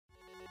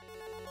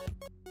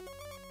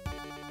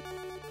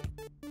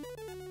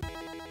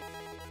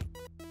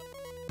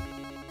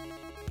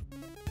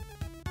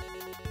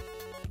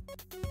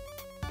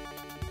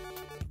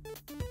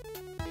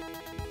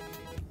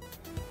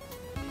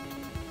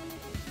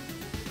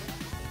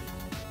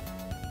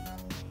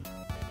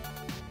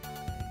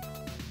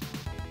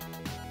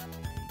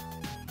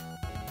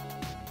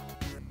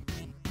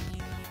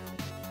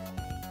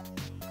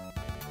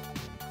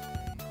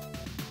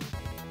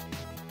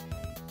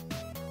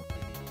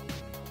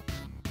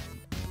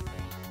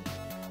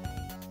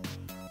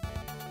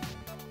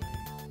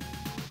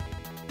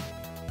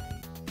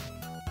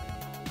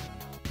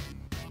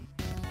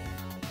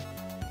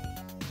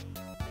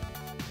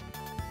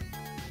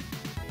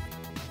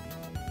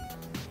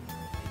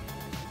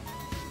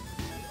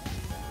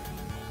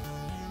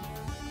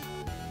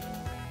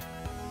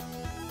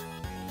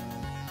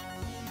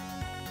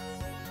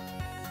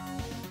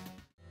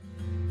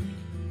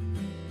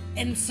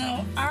And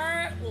so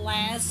our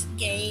last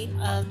game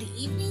of the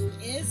evening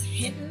is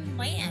Hidden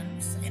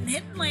Lands. And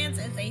Hidden Lands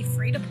is a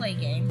free-to-play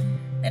game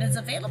that is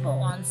available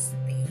on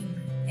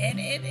Steam. And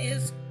it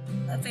is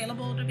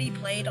available to be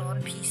played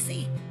on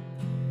PC.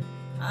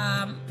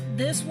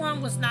 This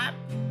one was not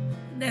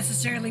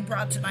necessarily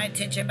brought to my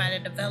attention by the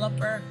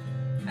developer.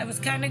 I was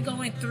kind of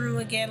going through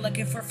again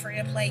looking for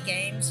free-to-play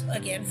games,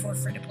 again for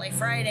Free-to-Play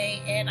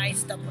Friday, and I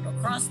stumbled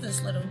across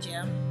this little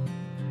gem.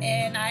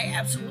 And I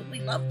absolutely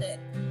loved it.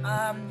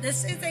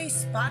 This is a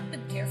spot the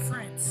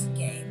difference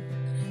game.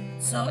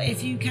 So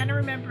if you kind of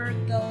remember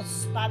those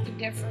spot the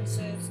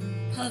differences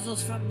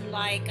puzzles from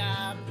like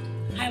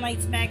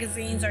Highlights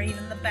magazines or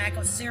even the back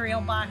of cereal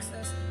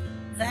boxes,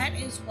 that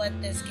is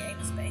what this game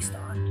is based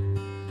on.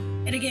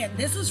 And again,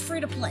 this is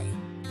free to play.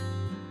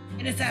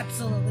 And it's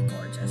absolutely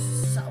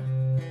gorgeous. So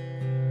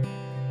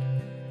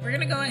we're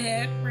gonna go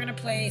ahead, we're gonna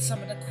play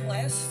some of the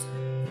quests.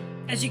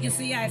 As you can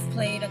see, I've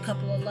played a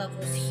couple of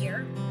levels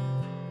here.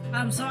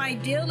 So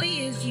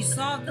ideally is you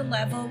solve the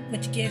level,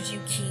 which gives you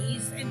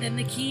keys, and then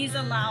the keys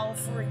allow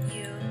for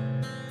you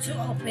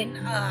to open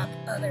up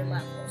other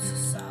levels.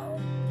 So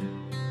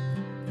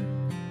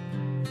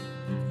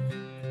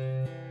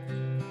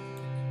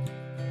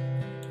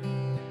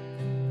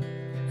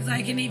because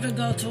I can even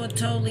go to a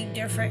totally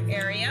different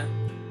area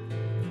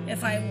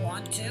if I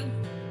want to.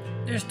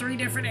 There's 3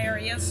 different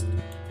areas.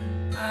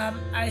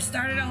 I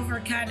started over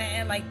kind of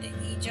in like the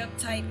Egypt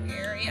type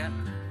area.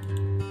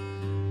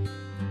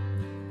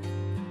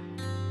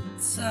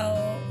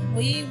 So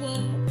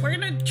we're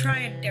gonna try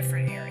a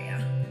different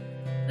area.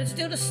 Let's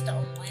do the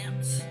stone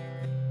lamps.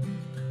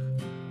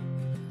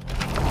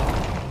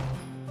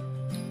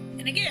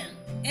 And again,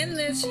 in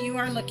this you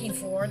are looking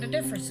for the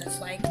differences,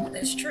 like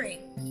this tree.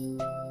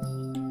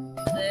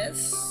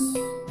 This.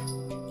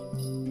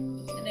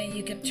 And then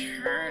you can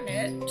turn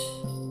it.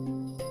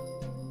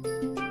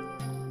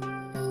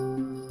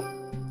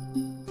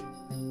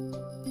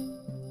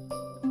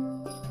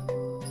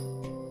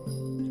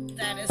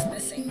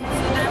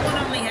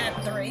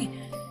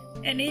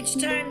 And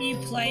each time you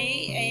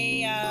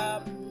play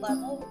a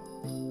level,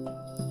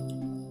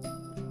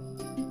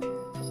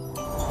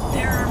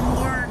 there are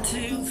more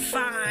to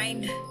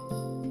find.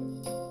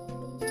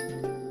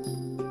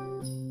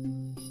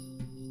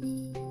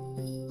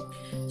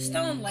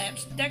 Stone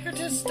lamps.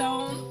 Decorative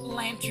stone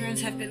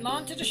lanterns have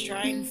belonged to the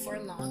shrine for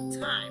a long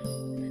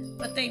time,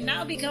 but they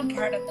now become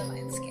part of the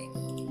landscape.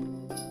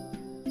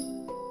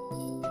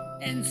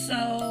 And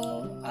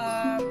so,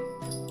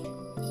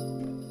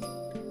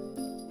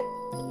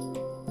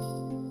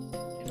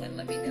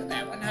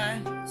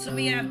 so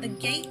we have the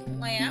gate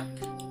lamp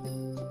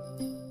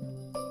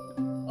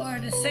or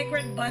the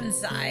sacred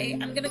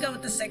bonsai. I'm gonna go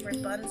with the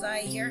sacred bonsai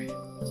here.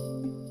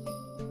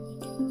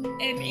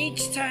 And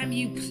each time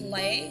you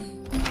play,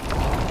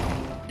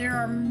 there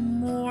are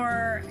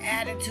more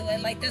added to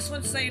it. Like this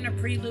one's saying a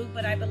prelude,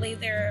 but I believe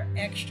there are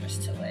extras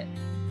to it.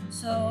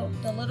 So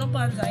the little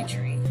bonsai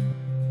tree.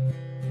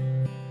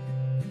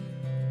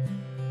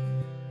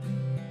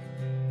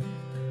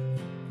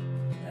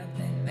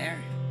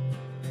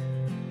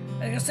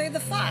 I was gonna say the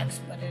fox,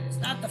 but it is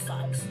not the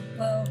fox.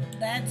 Well,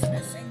 that's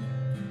missing.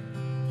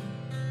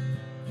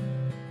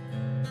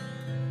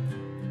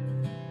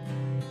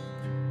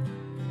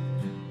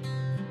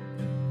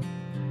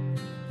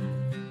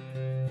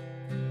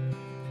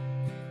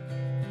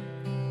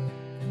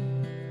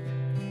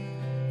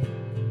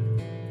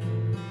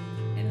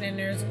 And then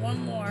there's one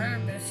more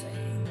missing.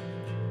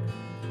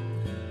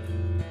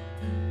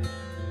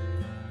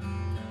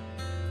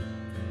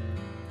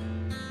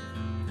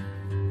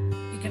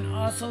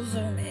 Also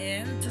zoom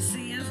in to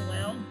see as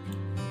well.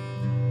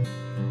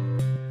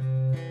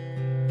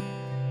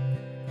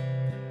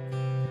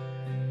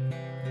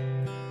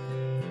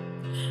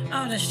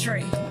 Oh, this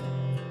tree.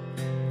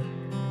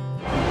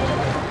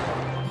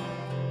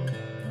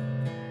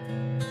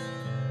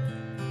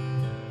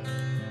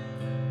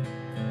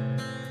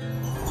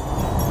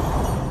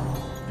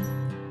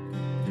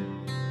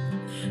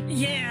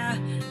 Yeah,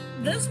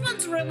 this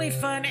one's really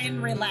fun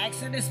and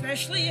relaxing,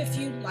 especially if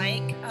you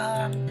like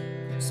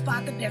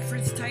spot the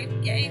difference type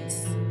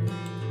games.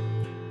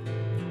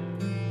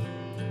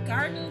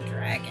 Garden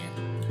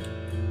Dragon.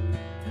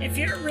 If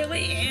you're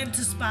really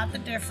into spot the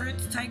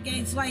difference type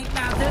games, like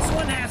now this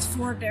one has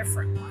 4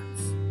 different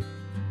ones.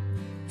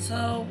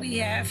 So we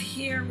have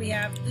here, we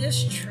have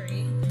this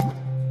tree.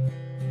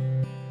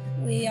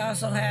 We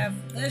also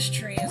have this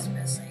tree is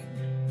missing.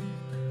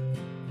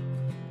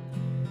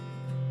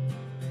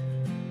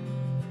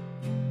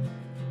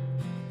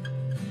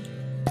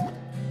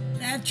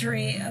 That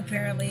tree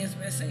apparently is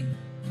missing.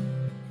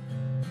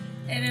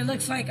 And it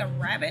looks like a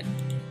rabbit.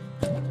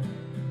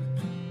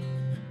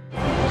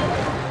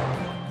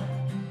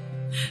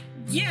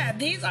 Yeah,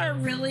 these are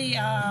really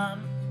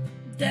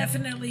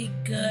definitely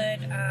good,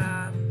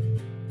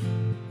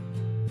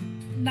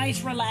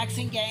 nice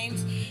relaxing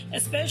games,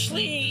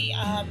 especially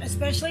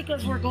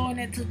because we're going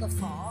into the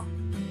fall.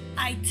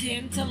 I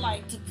tend to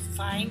like to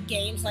find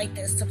games like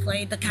this to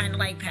play to kind of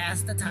like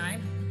pass the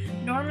time.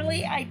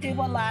 Normally I do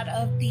a lot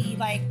of the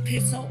like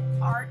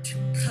art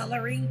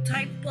coloring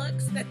type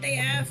books that they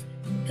have,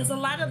 because a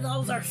lot of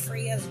those are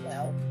free as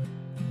well.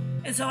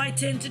 And so I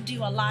tend to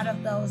do a lot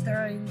of those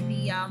during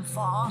the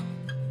fall.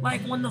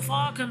 Like when the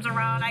fall comes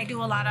around, I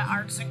do a lot of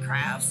arts and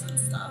crafts and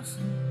stuff.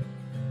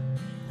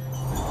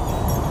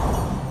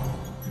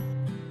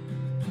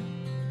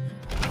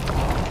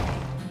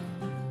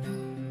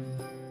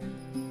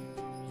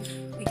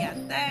 We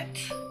got that.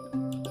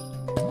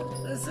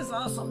 This is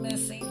also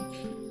missing.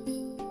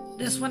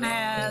 This one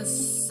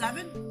has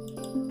 7.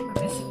 We're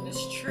missing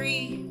this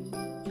tree.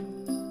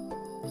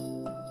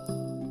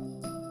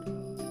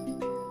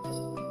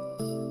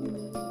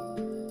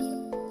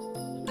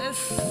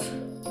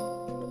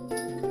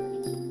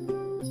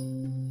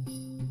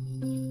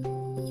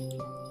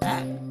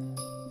 That.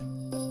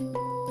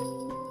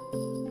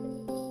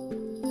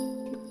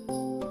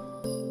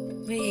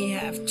 We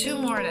have 2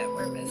 more that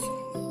we're missing.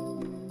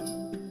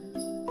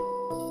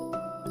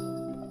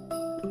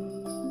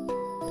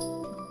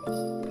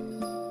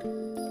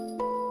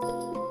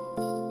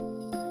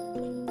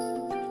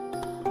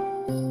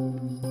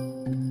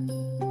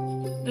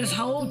 This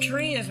whole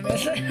tree is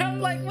missing. I'm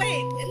like,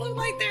 wait, it looked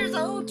like there's a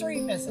whole tree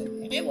missing.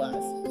 And it was.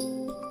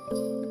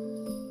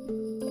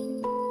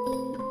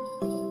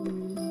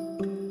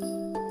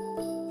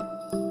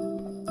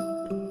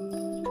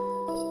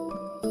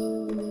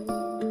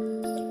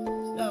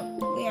 Oh,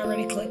 we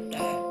already clicked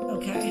that.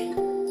 Okay.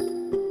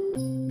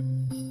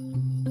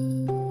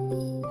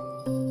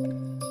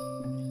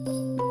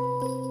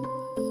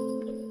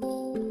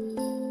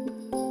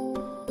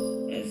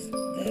 Is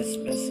this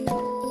missing?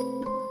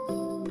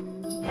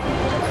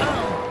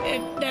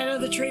 That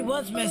other tree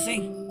was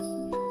missing.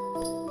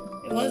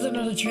 It was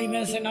another tree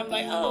missing. I'm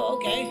like, oh,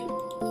 okay.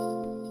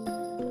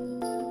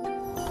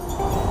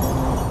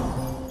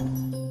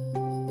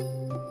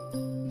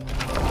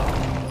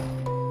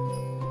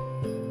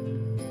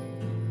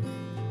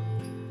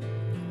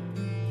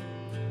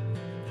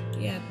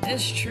 Yeah,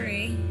 this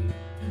tree,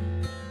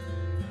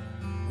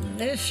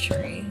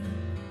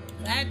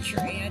 that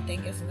tree, I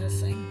think is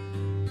missing.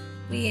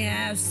 We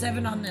have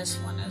 7 on this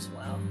one as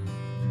well.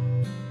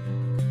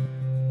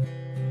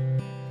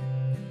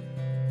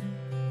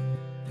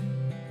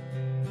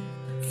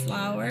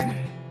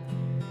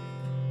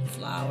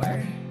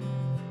 Flower.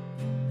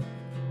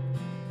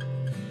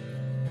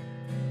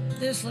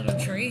 This little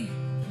tree.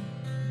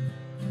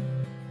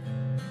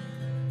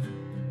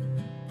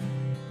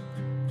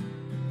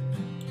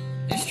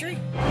 This tree.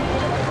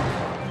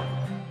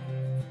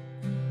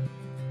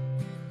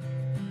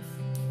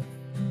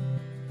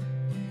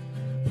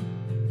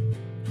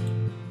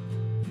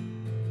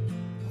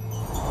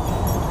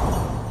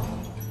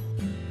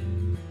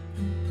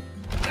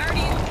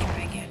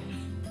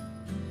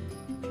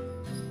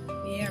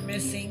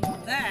 Missing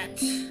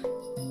that.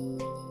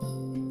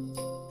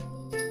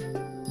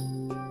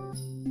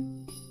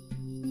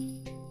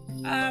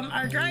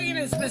 Our dragon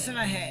is missing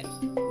a head.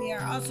 We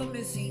are also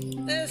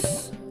missing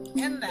this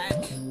and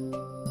that.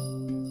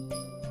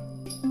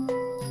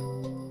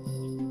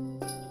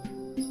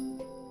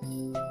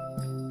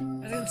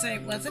 I was gonna say,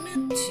 wasn't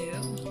it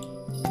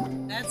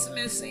 2? That's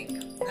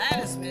missing.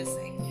 That is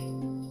missing.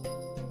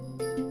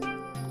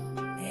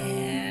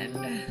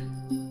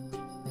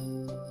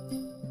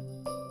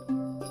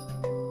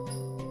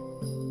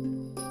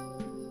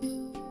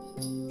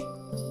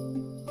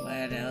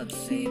 What else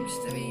seems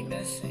to be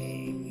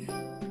missing?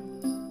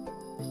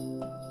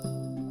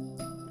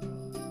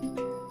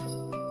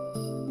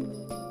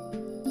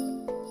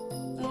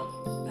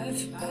 Oh,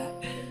 that's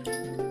not.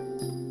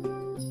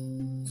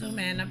 Zoom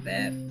in a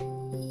bit.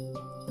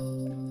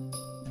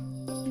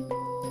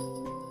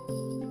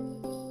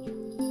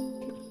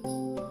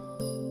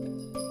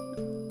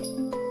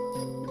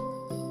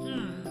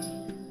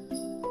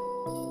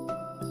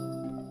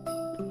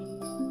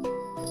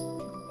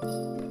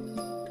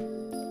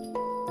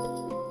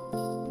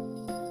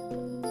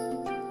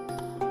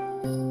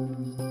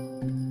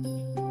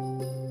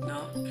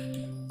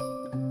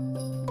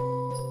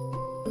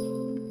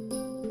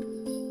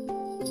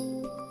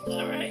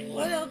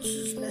 What else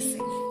is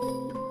missing?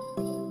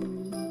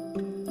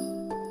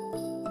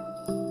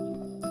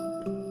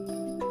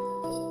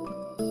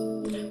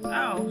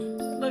 Oh,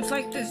 looks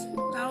like this.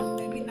 No,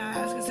 maybe not.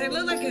 I was gonna say it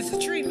looks like it's a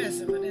tree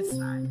missing, but it's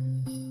not.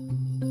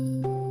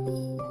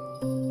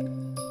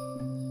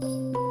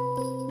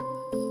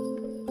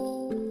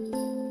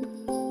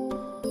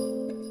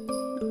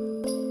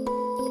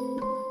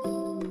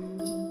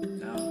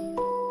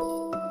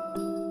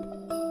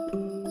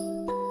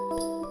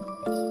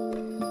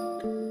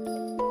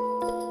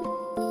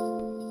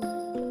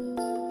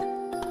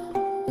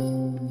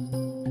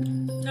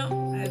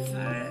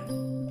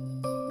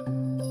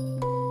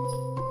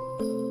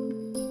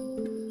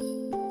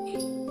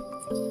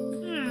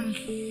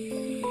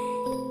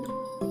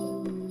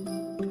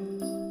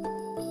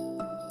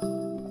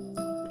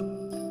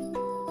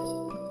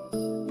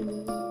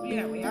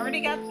 Yeah, we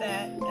already got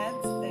that.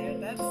 That's there.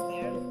 That's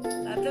there.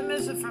 Nothing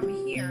missing from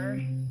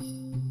here.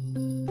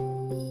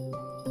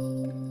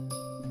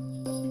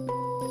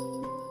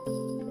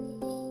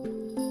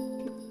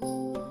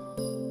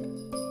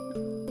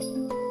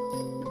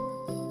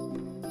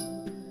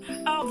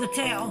 Oh, the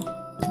tail.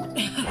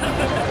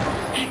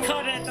 I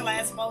caught it at the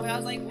last moment. I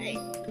was like, wait.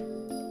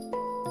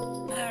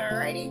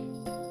 Alrighty.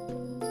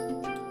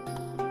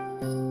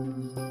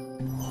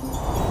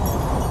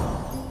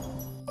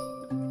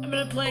 I'm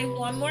gonna play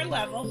one more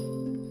level,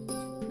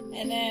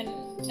 and then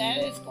that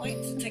is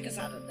going to take us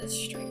out of this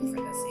stream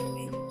for this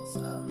evening. So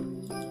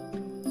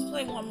let's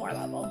play one more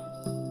level.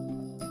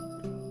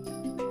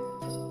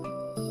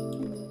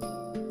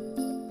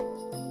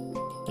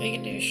 We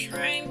can do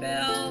Shrine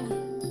Bell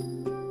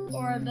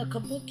or the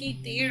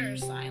Kabuki Theater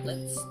sign.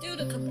 Let's do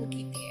the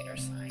Kabuki Theater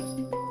sign.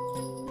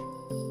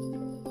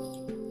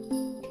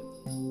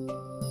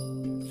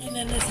 And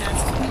then this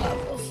has 2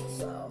 levels,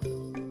 so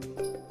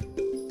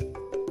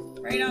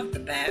right off the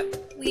bat,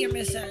 we are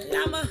missing a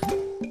llama.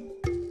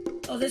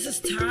 Oh, this is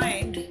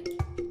timed.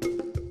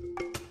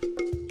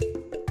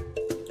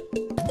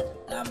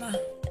 Llama.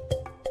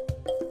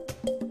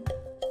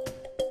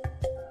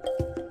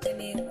 I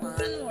need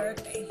one more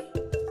thing.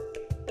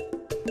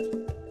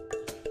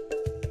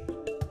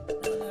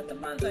 No, not the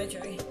bonsai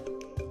tree.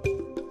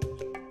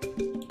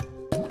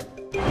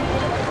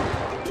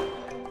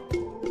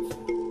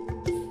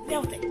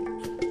 Nothing.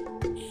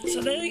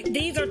 So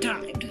these are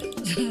timed.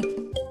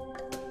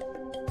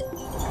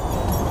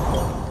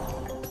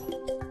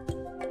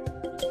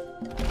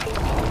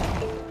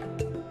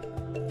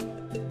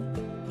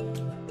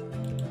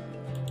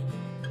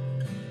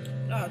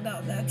 Oh,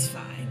 no, that's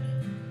fine.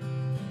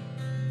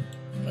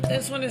 But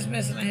this one is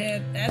missing a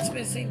head. That's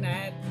missing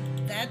that.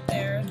 That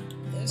there.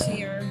 This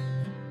here.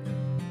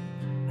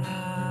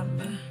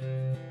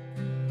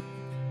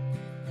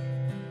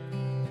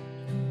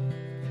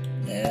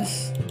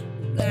 This.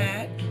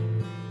 That.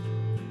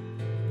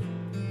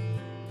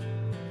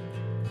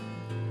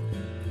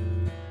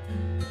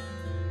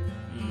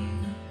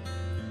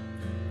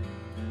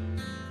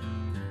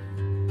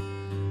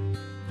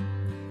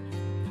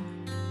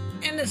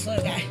 And this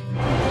little guy.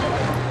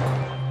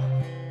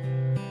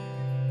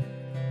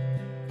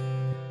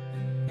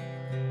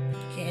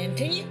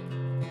 Continue.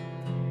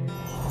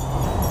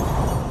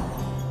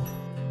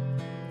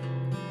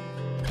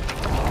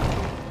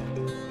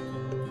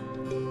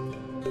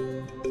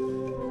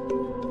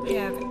 We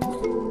have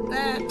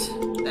that.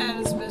 That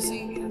is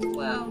missing as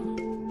well.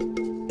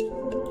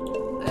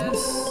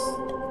 This.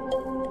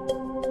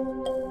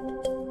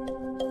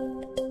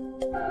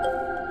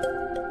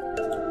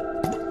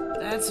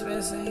 That's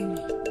missing.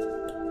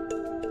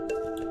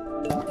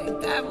 I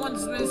think that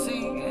one's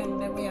missing,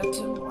 and then we have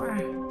 2 more.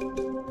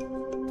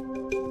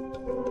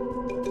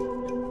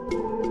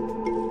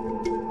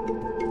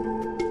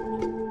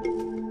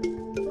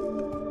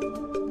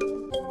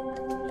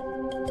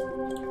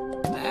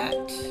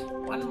 That,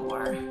 one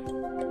more.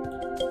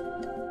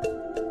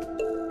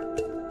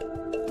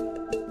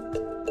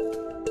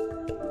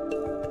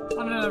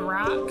 One of the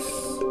rocks.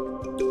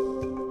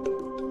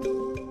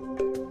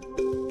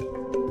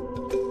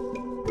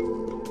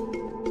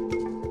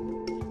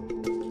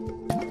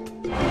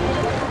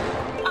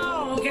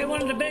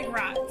 One of the big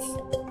rocks.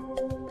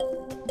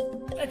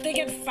 I think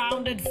it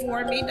found it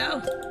for me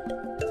now.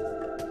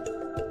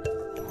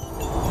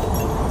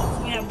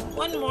 So we have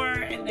one more,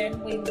 and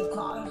then we will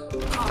call it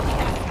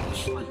after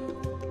this one.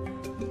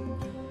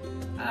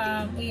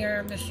 We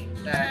are missing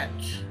that,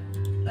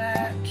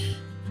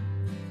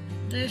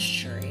 this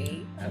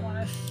tree. I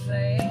want to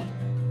say.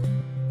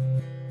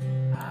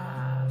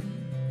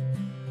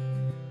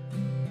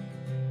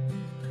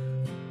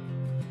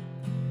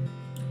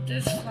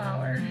 This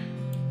flower.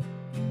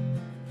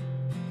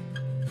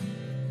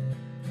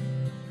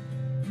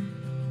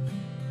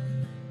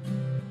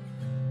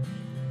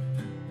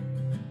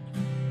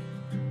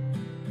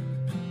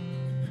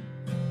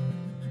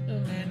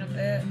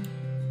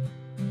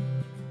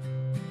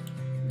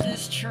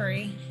 This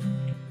tree,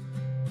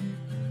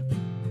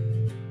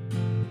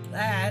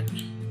 that,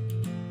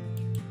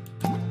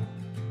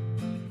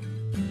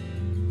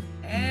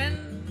 and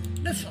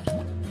this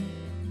one.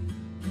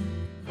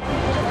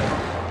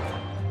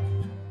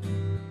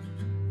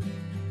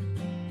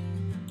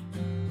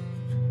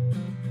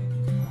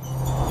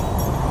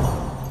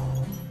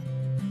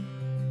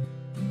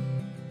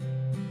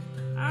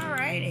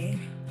 Alrighty.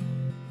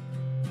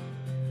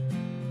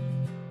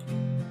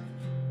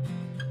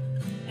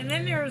 And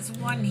then there's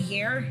one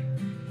here,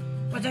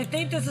 which I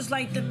think this is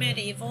like the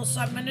medieval,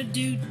 so I'm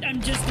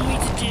just going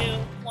to do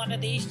one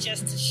of these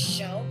just to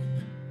show.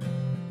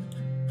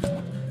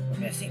 We're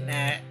missing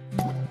that,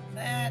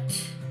 and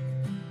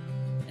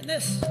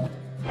this.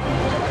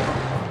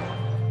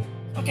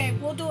 Okay,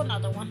 we'll do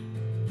another one.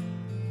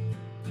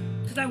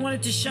 Because I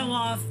wanted to show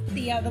off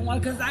the other one,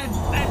 because I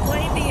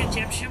played the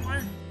Egyptian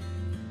one.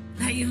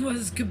 That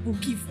was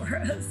Kabuki for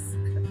us.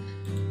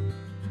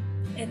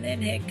 And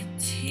then hit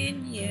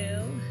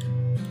continue.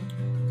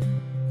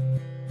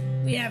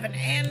 We have an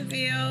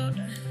anvil.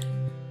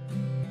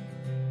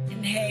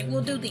 And hey,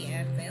 we'll do the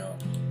anvil.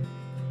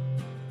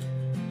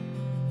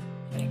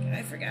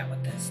 I forgot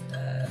what this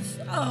does.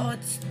 Oh,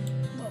 it's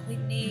what we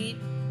need.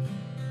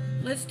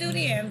 Let's do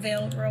the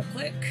anvil real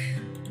quick.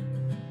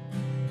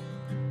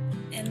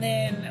 And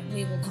then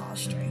we will call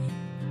string.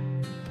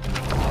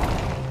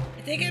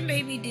 I think it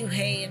made me do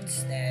hay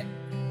instead.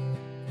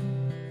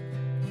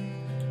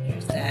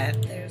 There's that,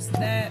 there's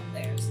that,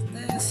 there's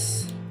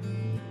this.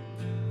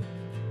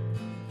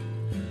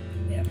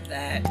 We have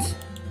that,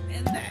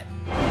 and that.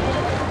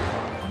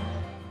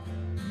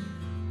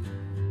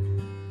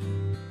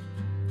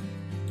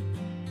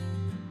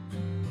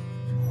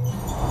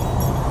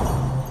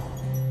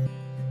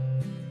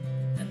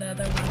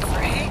 Another one for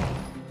hay.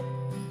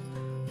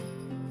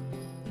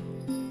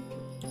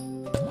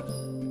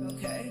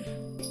 Okay.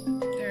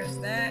 There's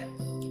that.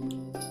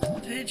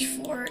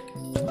 Pitchfork.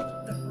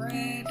 The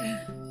bread.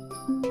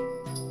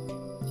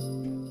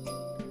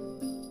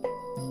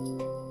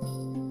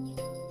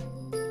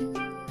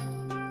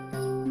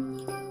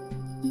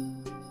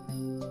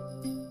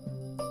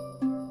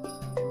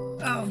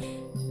 Oh,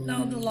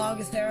 no, the log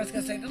is there. I was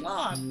gonna say the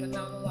log, but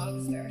no, the log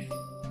is there.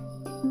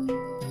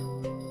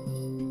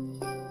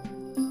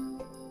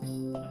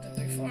 1, 2,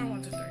 3, 4,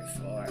 1, 2, 3,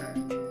 4.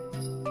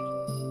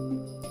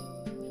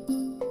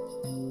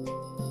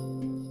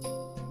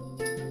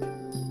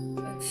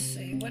 Let's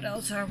see, what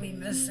else are we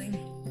missing?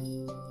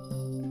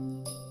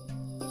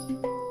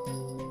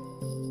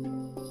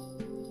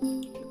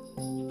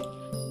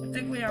 I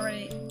think we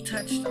already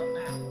touched on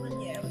that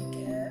one. Yeah, we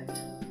did.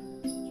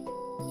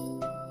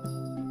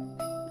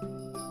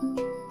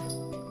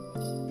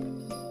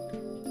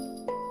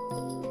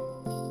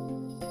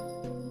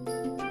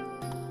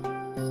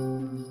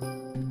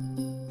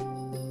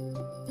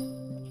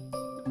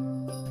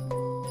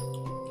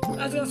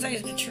 I was gonna say,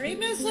 is the tree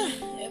missing?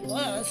 It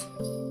was.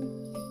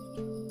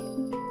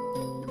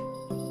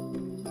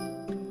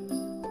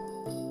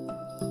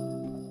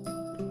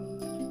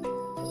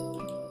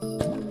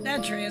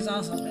 That tree is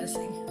also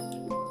missing.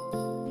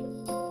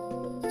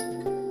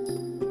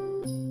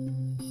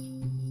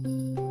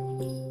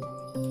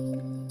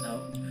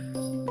 Nope.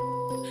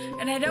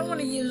 And I don't want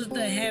to use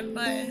the hint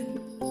button.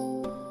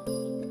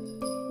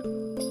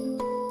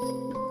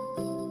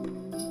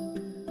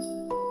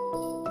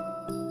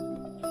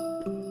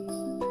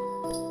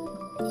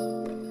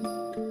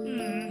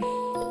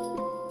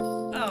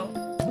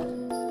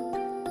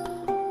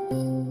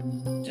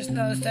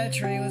 Noticed that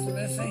tree was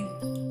missing.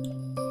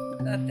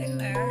 Nothing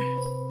there.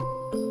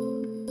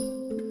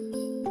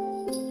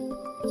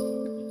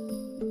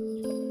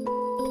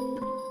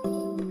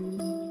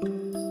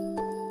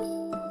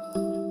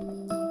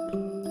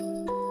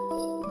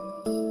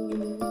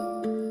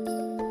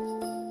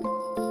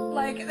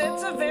 Like,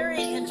 it's a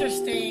very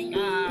interesting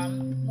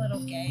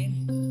little game.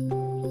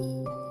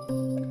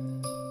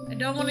 I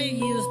don't want to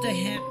use the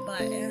hint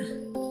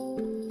button,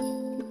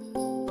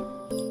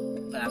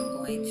 but I'm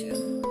going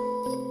to.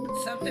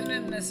 Something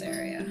in this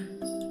area.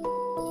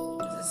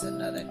 Is this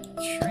another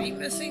tree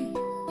missing?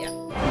 Yeah.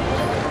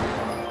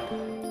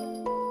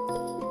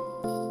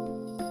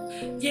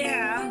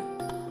 Yeah.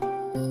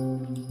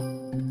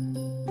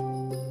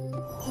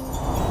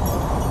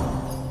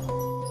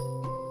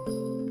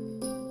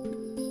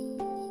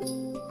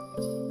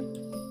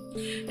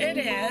 It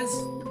is.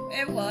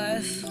 It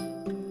was.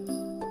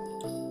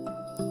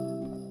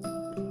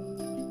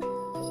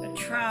 A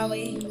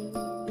trolley.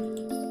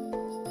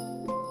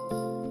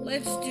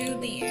 Let's do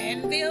the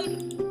anvil,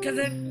 because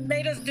it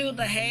made us do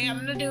the hay. I'm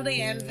gonna do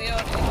the anvil,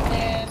 and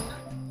then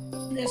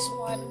this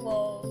one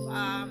will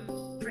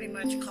pretty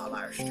much call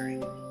our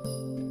string.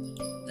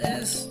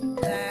 This,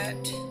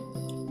 that.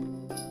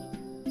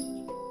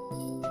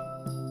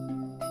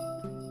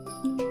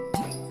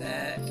 Take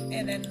that,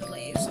 and then the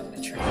leaves on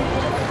the tree.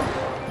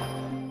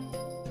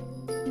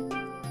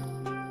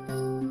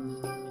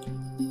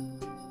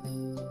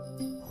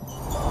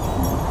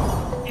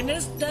 And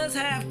this does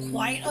have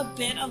quite a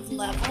bit of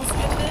levels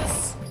in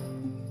this.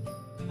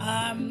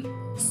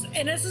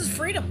 And this is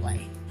free to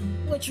play,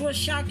 which was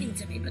shocking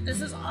to me, but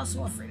this is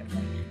also a free to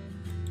play game.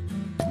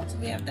 So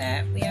we have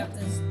that, we have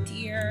this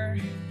deer,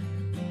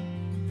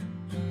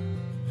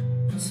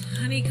 this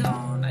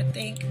honeycomb, I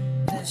think,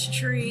 this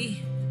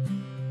tree,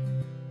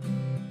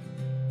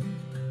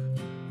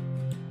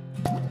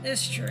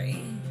 this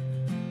tree.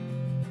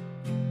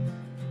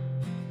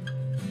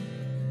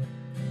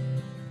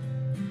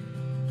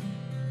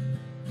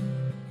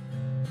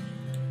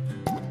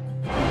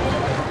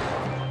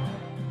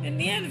 And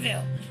the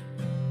anvil.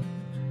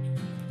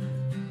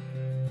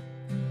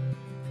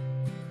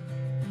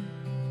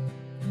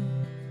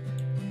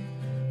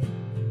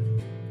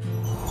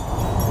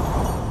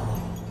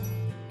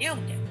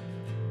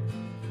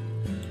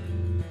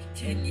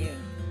 Continue.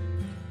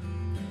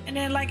 And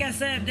then, like I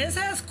said, this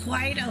has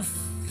quite a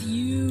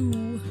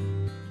few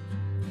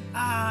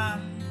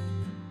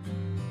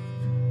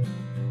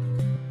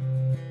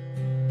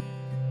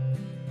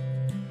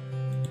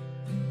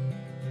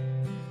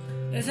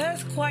this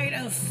has quite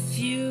a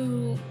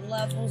few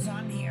levels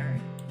on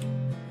here.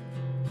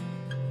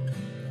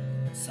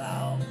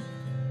 So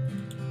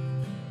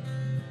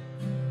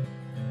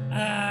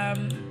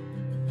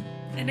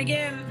and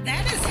again,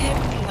 that is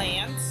Hidden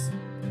Lands.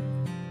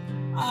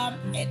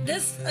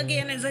 This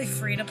again is a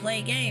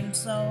free-to-play game,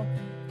 so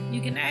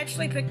you can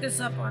actually pick this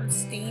up on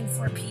Steam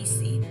for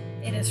PC.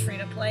 It is free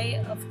to play.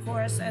 Of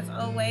course, as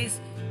always,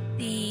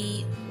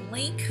 the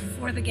link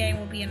for the game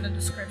will be in the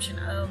description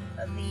of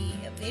the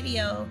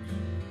video,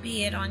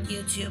 be it on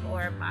YouTube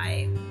or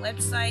my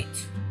website.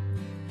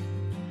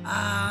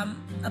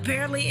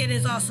 Apparently it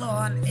is also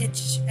on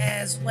itch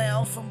as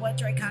well, from what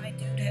Draconic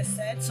Dude has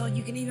said, so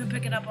you can even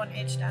pick it up on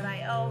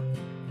itch.io.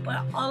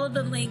 But all of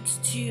the links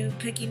to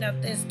picking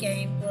up this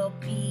game will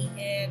be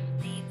in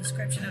the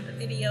description of the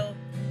video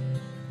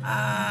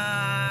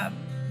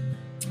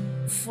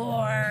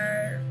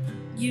for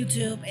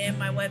YouTube and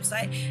my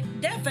website.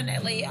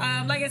 Definitely,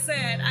 like I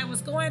said, I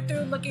was going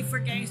through looking for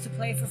games to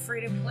play for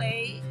free to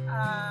play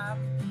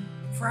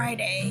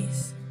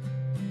Fridays,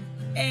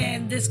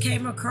 and this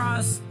came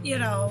across,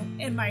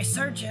 in my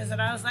searches,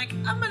 and I was like,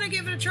 I'm gonna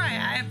give it a try.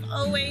 I've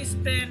always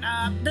been,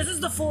 this is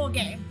the full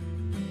game.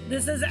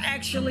 This is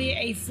actually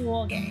a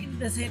full game.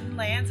 This Hidden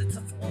Lands, it's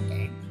a full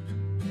game.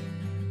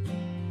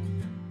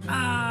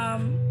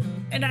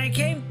 And I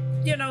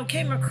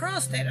came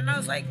across it, and I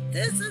was like,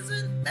 this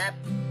isn't that,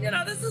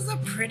 this is a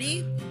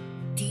pretty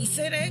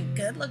decent and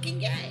good looking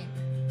game.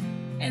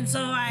 And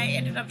so I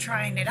ended up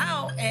trying it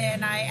out,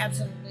 and I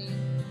absolutely,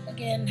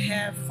 again,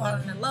 have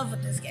fallen in love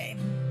with this game.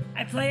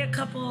 I play a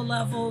couple of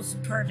levels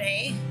per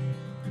day,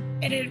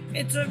 and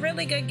it's a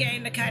really good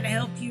game to kind of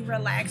help you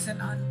relax and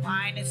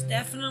unwind. It's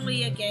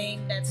definitely a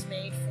game that's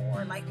made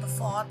for like the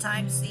fall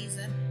time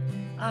season,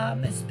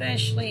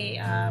 especially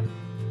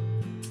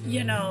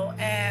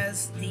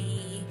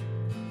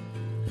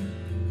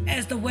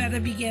as the weather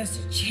begins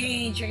to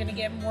change. You're gonna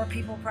get more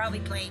people probably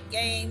playing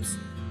games,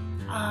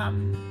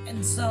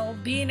 and so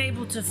being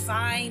able to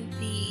find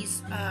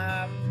these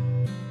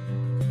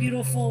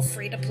beautiful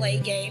free-to-play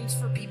games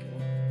for people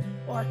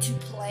or to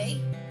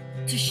play,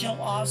 to show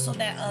off so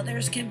that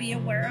others can be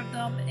aware of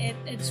them,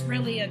 it's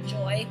really a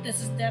joy.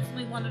 This is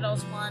definitely one of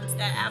those ones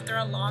that after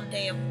a long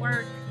day of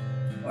work,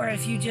 or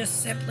if you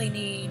just simply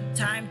need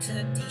time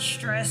to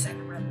de-stress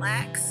and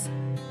relax,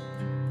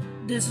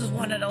 this is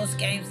one of those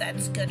games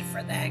that's good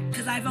for that.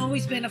 Because I've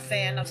always been a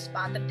fan of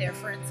spot the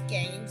difference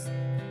games.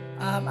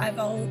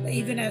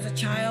 Even as a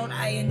child,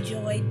 I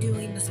enjoyed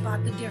doing the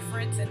spot the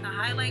difference in the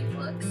highlight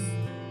books.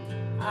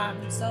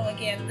 So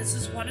again, this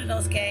is one of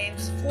those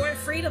games for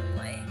free to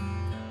play.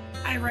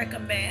 I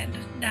recommend.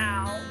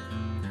 Now,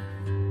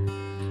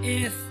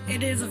 if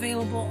it is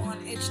available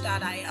on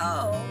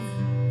itch.io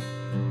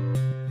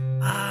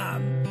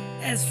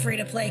as free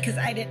to play, because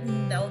I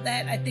didn't know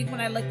that. I think when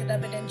I looked it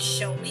up, it didn't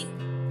show me.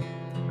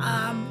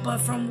 But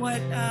from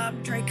what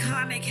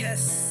Draconic has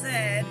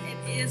said,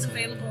 it is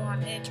available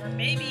on itch, or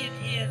maybe it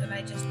is and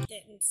I just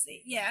didn't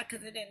see. Yeah,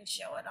 because it didn't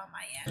show it on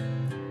my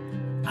end.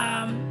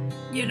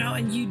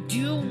 And you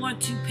do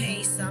want to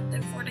pay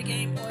something for the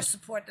game or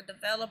support the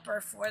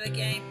developer for the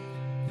game,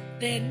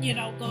 then,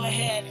 go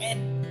ahead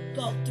and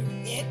go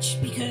through itch,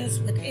 because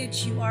with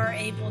itch you are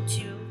able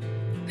to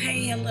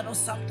pay a little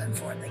something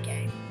for the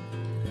game.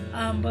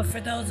 But for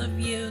those of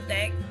you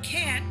that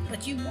can't,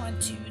 but you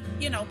want to,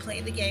 play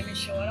the game and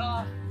show it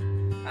off,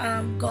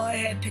 go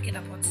ahead and pick it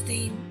up on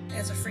Steam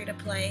as a free to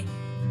play,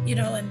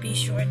 and be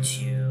sure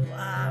to,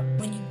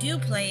 when you do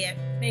play it,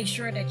 make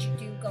sure that you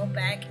do go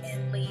back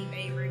and leave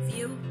a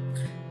review.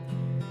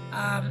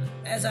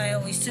 As I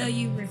always tell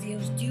you,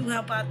 reviews do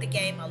help out the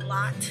game a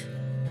lot,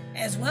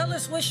 as well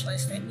as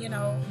wishlisting.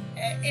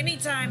 At any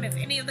time, if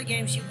any of the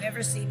games you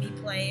ever see me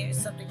play is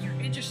something you're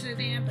interested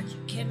in but you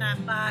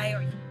cannot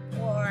buy,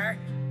 or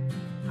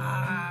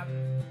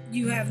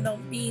you have no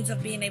means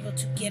of being able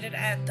to get it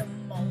at the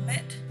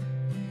moment,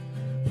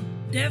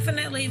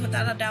 definitely,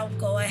 without a doubt,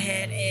 go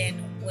ahead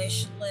and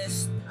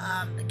wishlist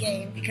the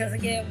game, because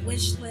again,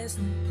 wishlist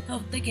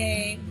help the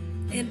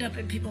game end up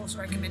in people's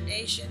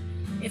recommendation.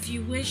 If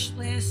you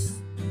wishlist,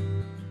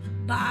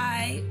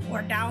 buy,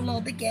 or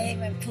download the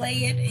game and play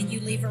it, and you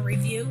leave a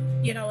review,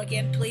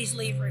 again, please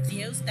leave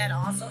reviews. That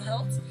also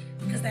helps,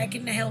 because that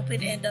can help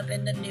it end up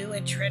in the new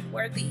and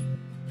trendworthy.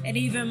 And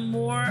even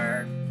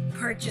more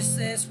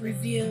purchases,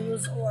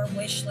 reviews, or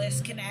wish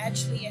lists can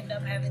actually end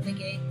up having the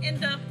game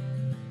end up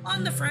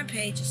on the front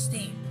page of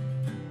Steam.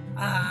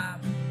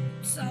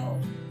 So,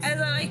 as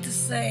I like to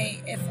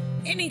say, if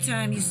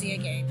anytime you see a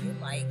game you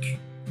like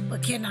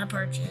but cannot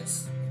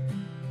purchase,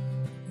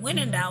 when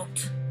in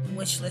doubt,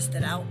 wish list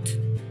it out.